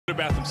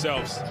about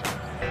themselves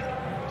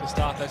to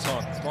start that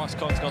time. Bryce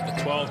Cotton's got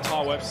the 12,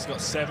 Ty Webster's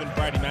got 7,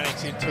 Brady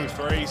Mannix in 2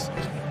 threes.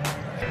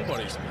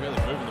 Everybody's really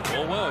moving the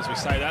ball well. As we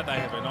say that, they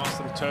have a nice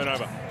little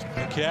turnover.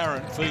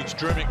 McCarron feeds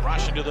Drimmick,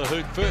 rushing to the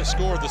hoop. First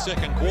score of the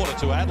second quarter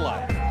to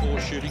Adelaide. 4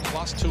 shooting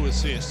plus 2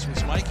 assists.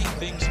 Was making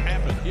things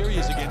happen. Here he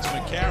is against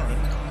McCarron.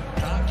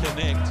 Can't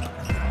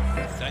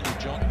connect. Daniel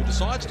John, who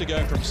decides to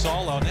go from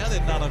solo. Now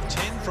they're none of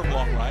 10 from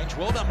long range.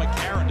 Well done,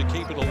 McCarron, to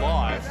keep it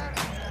alive.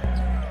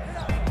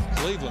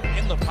 Cleveland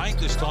in the paint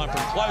this time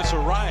from closer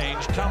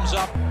range, comes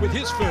up with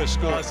his first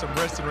score. Some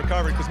rest and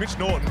recovery, because Mitch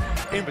Norton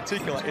in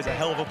particular is a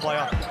hell of a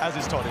player, as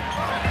is Toddy.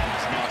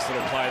 It's a nice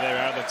little play there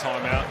out of the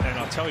timeout, and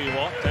I'll tell you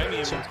what,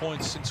 Damien... Some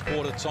points since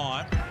quarter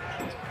time.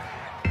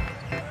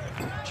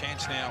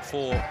 Chance now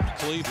for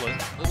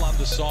Cleveland, a little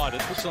undecided,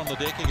 puts it on the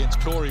deck against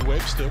Corey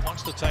Webster,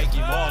 wants to take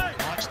him on,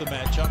 likes the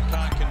matchup,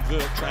 can't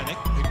convert. Trannick,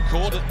 who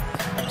caught it,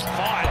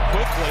 fired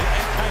quickly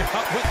and came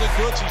up with the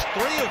goods. He's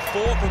 3 of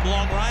 4 from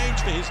long range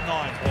to his 9.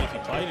 Well, if he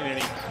played in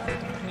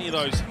any of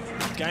those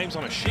games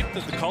on a ship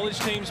that the college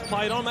teams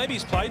played on, maybe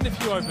he's played in a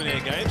few open air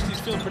games, he's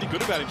feeling pretty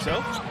good about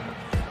himself.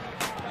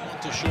 On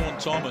to Sean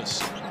Thomas.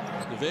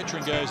 The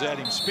veteran goes at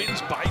him,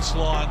 spins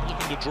baseline,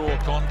 looking to draw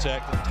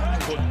contact.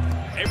 And put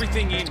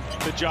everything in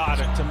the jar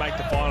to make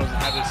the finals and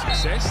have a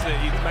success.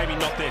 That maybe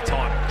not their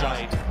time.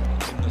 Jade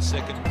in the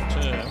second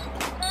term.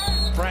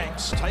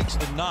 Franks takes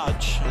the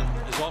nudge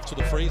and is off to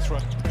the free throw.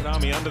 An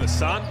army under the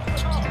sun.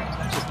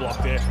 Good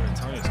block there for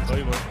Antonius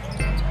Cleveland.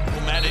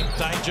 Dramatic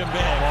danger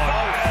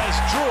man.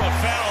 Drew a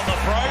foul in the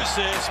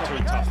process.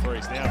 Pretty tough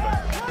threes now,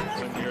 but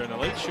when you're an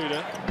elite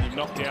shooter, you've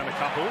knocked down a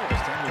couple.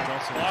 It's Daniel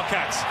Johnson.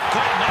 Wildcats.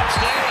 Cotton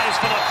upstairs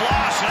for the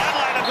flush.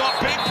 Adelaide have got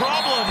big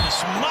problems.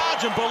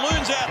 Margin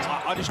balloons out.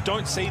 I just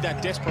don't see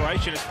that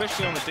desperation,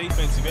 especially on the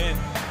defensive end,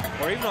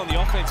 or even on the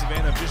offensive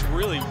end, of just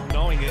really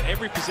knowing that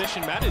every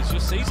possession matters.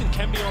 Your season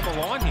can be on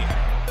the line here.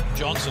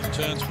 Johnson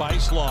turns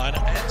baseline,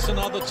 adds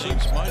another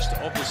team's most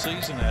of the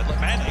season. Adelaide.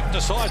 Manic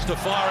decides to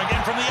fire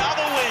again from the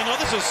other wing. Oh,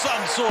 this is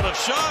some sort of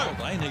show.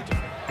 They need to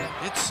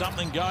get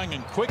something going,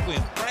 and quickly,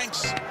 and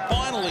Franks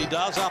finally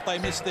does. Up, they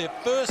missed their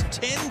first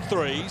 10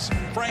 threes.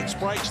 Franks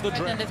breaks the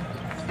drought.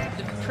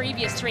 The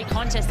previous 3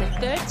 contests,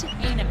 they're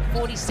 13 and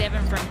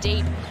 47 from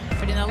deep.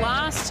 But in the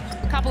last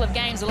couple of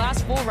games, the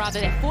last 4 rather,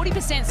 they're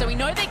 40%. So we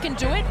know they can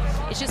do it.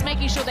 It's just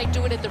making sure they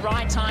do it at the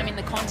right time in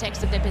the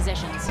context of their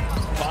possessions.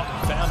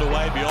 Found a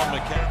way beyond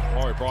McCann.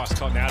 Rory Bryce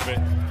Cotton out of it.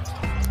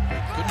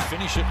 Couldn't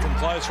finish it from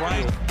close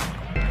range.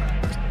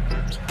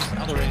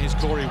 Other end is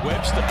Corey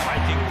Webster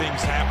making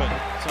things happen.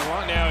 So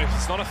right now, if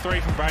it's not a 3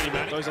 from Brady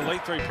Mannix, those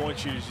elite 3-point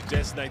shooters, you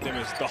designate them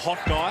as the hot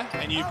guy,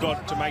 and you've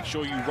got to make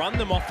sure you run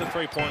them off the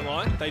 3-point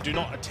line. They do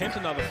not attempt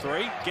another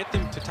 3. Get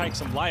them to take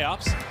some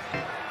layups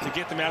to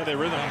get them out of their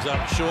rhythm. Comes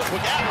up short.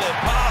 Quick outlet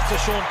pass to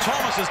Sean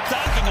Thomas, is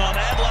dunking on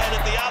Adelaide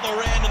at the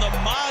other end, and the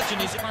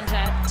margin is...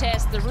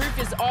 Contest, the roof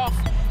is off,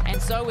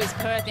 and so is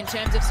Perth in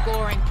terms of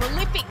scoring.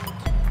 Prolific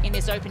in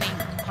this opening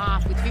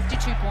half with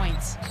 52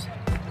 points.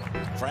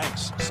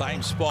 Franks,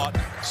 same spot,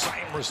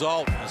 same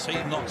result as he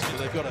knocks it.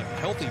 They've got a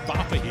healthy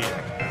buffer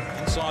here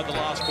inside the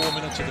last 4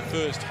 minutes of the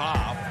first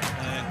half.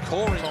 And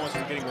Corey Thomas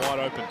is getting wide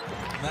open.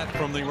 And that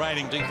from the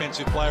reigning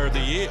defensive player of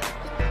the year.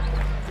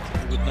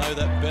 You would know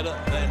that better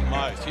than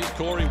most. Here's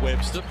Corey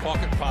Webster,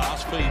 pocket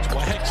pass, feeds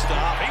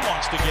Wagstaff. He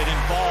wants to get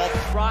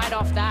involved. Right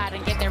off that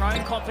and get their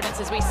own confidence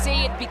as we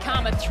see it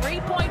become a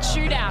 3-point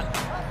shootout.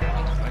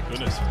 Thank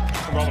goodness.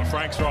 Robert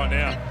Franks right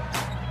now.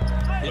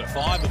 Hit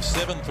 5 of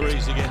 7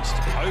 threes against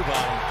Hobart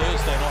on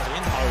Thursday night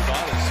in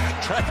Hobart.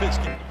 As Trappers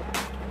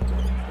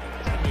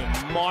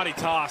a mighty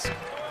task.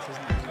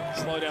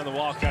 Slow down the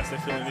Wildcats. They're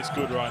feeling this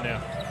good right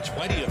now.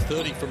 20 of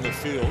 30 from the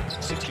field,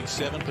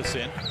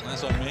 67%.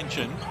 As I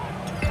mentioned,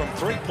 from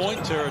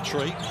 3-point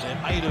territory, and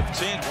 8 of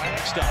 10.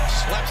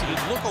 Wagstaff slaps it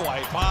in, look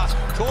away pass.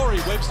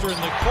 Corey Webster in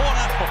the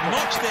corner,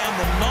 knocks down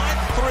the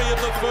 9th 3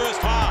 of the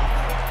first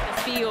half.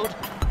 The field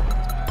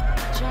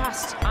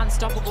just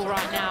unstoppable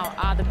right now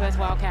are the Perth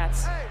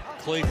Wildcats.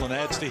 Cleveland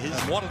adds to his.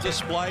 What a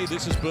display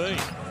this has been.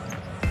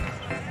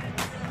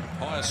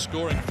 Highest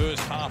scoring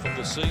first half of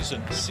the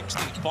season,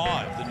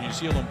 65. The New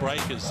Zealand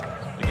Breakers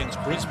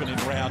against Brisbane in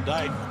round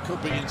 8.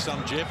 Could be in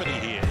some jeopardy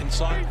here.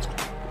 Inside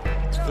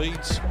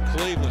feeds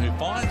Cleveland, who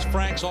finds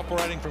Franks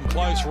operating from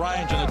close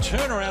range, and a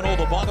turnaround all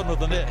the bottom of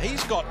the net.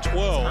 He's got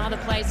 12. Other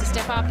players to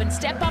step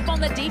up on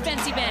the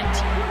defensive end.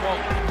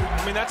 Well,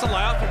 I mean, that's a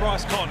layup for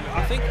Bryce Cotton.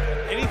 I think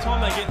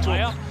anytime they get into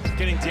layup,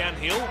 getting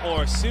downhill,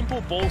 or a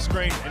simple ball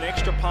screen, an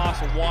extra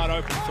pass, a wide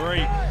open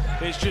 3,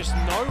 there's just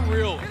no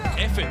real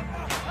effort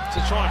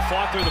to try and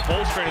fight through the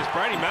ball screen as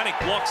Brady Mannix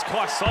blocks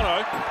Kai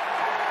SOTTO,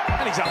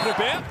 and he's up and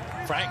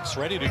about. Franks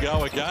ready to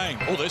go again.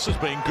 Oh, this has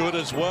been good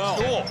as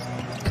well. Sure.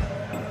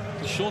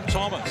 Sean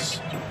Thomas,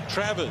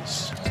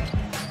 Travers,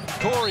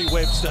 Corey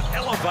Webster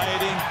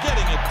elevating,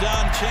 getting it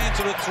done. Chance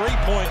at a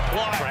 3-point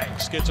play.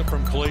 Franks gets it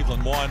from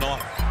Cleveland. Why not?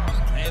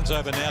 Hands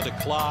over now to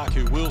Clark,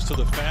 who wheels to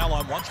the foul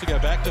line. Wants to go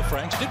back to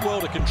Franks. Did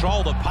well to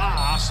control the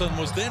pass and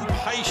was then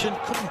patient.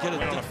 Couldn't get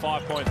it on a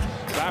 5-point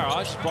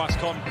barrage. Bryce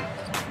Cotton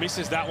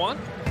misses that one.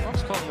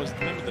 Ross Cotton was,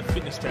 remember the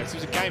fitness test.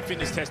 It was a game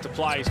fitness test to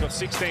play. He's got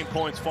 16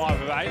 points,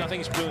 5 of 8. I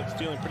think he's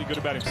feeling pretty good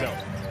about himself.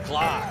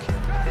 Clark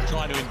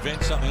trying to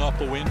invent something off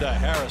the window.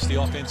 Harris,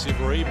 the offensive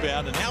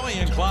rebound. And now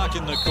Ian Clark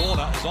in the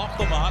corner is off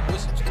the mark.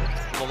 Was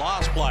the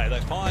last play. They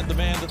find the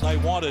man that they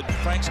wanted.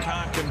 Franks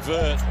can't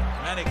convert.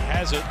 Manick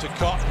has it to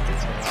Cotton.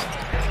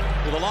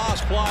 With the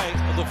last play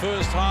of the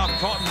first half,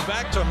 Cotton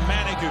back to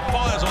Manick, who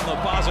fires on the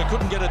buzzer.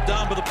 Couldn't get it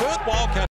done, but the Perth Wildcats